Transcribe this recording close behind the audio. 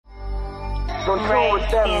Don't chill with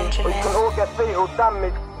them, or you can all get fatal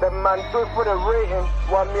damage. Them man do it for the rating,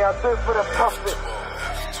 while me I do it for the profit.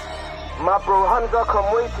 My bro, hands up,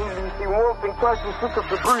 come way too loose. He won't think twice, he switch up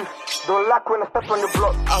the booth. Don't lack when I step on the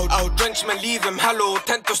block. I'll drench man, leave him hollow.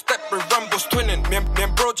 Tend to step with Rambo's twinning. Me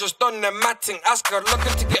and bro just done the matting. Ask her,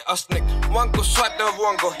 looking to get us nicked. One go swipe, the other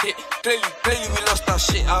one go hit. Clearly we lost our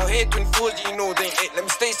shit. Out here, twin fools, you know they ain't it. Let me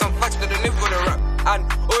stay some facts that they live with a rap. And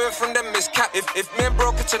all from them is cap. If me and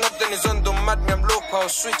bro catching up, then it's on the mad. Me I'm local, I'll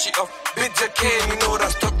switch it off. Big J.K., you know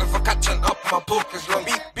that's talking for catching up. My poker's long.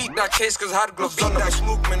 Beat that case, cause hard gloves on. That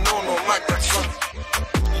smoke, me no, Mac, that's on.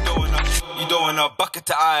 You don't want a bucket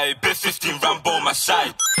to eye, bit 15 Rambo my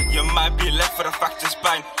side. You might be left for the fracture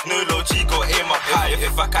spine. No low G go aim up high.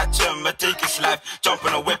 If I catch him, I take his life. Jump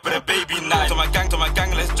on a whip with a baby knife. To my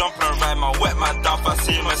gang, let's jump and ride. My wet man down, I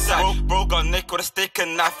see him aside. Bro got nick with a stick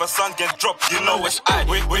and knife. A son get dropped, you know it's I.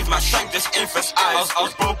 With my shank, just aim for his eyes. I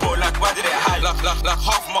was broke, like why did it hide? Like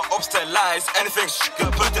half my ops tell lies. Anything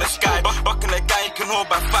get put to the sky. Bucking the guy, you can hold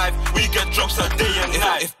by 5. We get drops a day and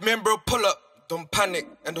night. If me and bro pull up, don't panic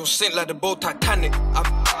and don't sink like the boat Titanic.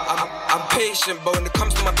 I'm patient, but when it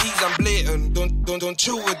comes to my P's, I'm blatant. Don't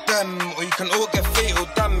chill with them, or you can all get fatal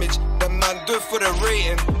damage. Them man do it for the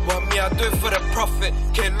rating, while me I do it for the profit.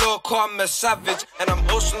 KLoco, I'm a savage, and I'm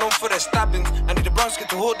also known for the stabbings. I need the brown skin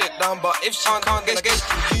to hold it down, but if she can't, then I guess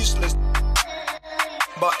she's useless.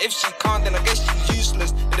 But if she can't, then I guess she's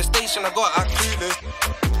useless. In the station, I got our clueless.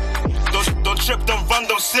 Don't trip, don't run,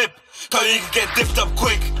 don't slip. Cause you can get dipped up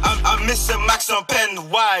quick. I'm missing Max on pen.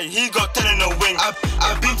 Why? He got 10 in the wing.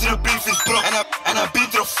 I've been to the beef his block, and I've been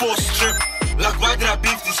to the 4th strip. Like why did I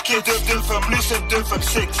beef this kid? Do it from loose and do it from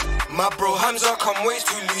 6. My bro Hamza come way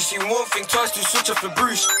too loose. He won't think twice to switch off the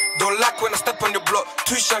Bruce. Don't like when I step on the block.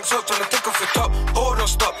 2 shanks up, trying to take off the top. Hold on,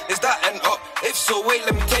 stop, is that an up? If so, wait,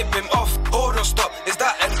 let me tape him off. Hold on, stop, is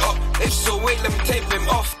that an up? If so, wait, let me tape him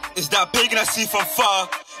off. Is that pagan I see from far?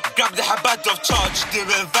 Grab the habit of charge.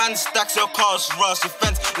 Doing van stacks your cars. Rush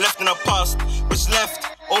defense left in the past. Which left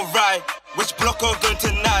or right? Which block are going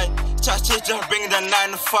tonight? Chat just bring the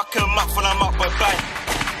 9. Fuck him up when I'm up, bye bye.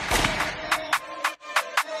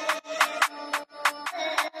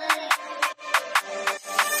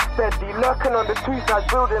 Steady lurking on the 2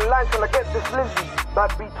 sides, building lines till I get this Lizzie.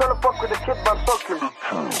 Bad be trying to fuck with the kid, but I'm fucking.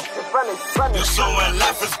 It's Spanish. You're so when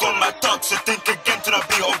life has gone my thoughts, so think again to not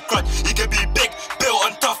be on crutch. You can be big, built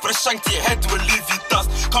on tough, but a shank to your head will leave you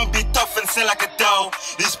dust. Can't be tough and sing like a dough.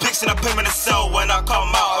 These pigs in a permanent cell. When I come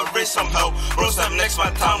out, I'll raise some hell. Roast them next, my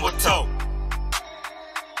time will tell.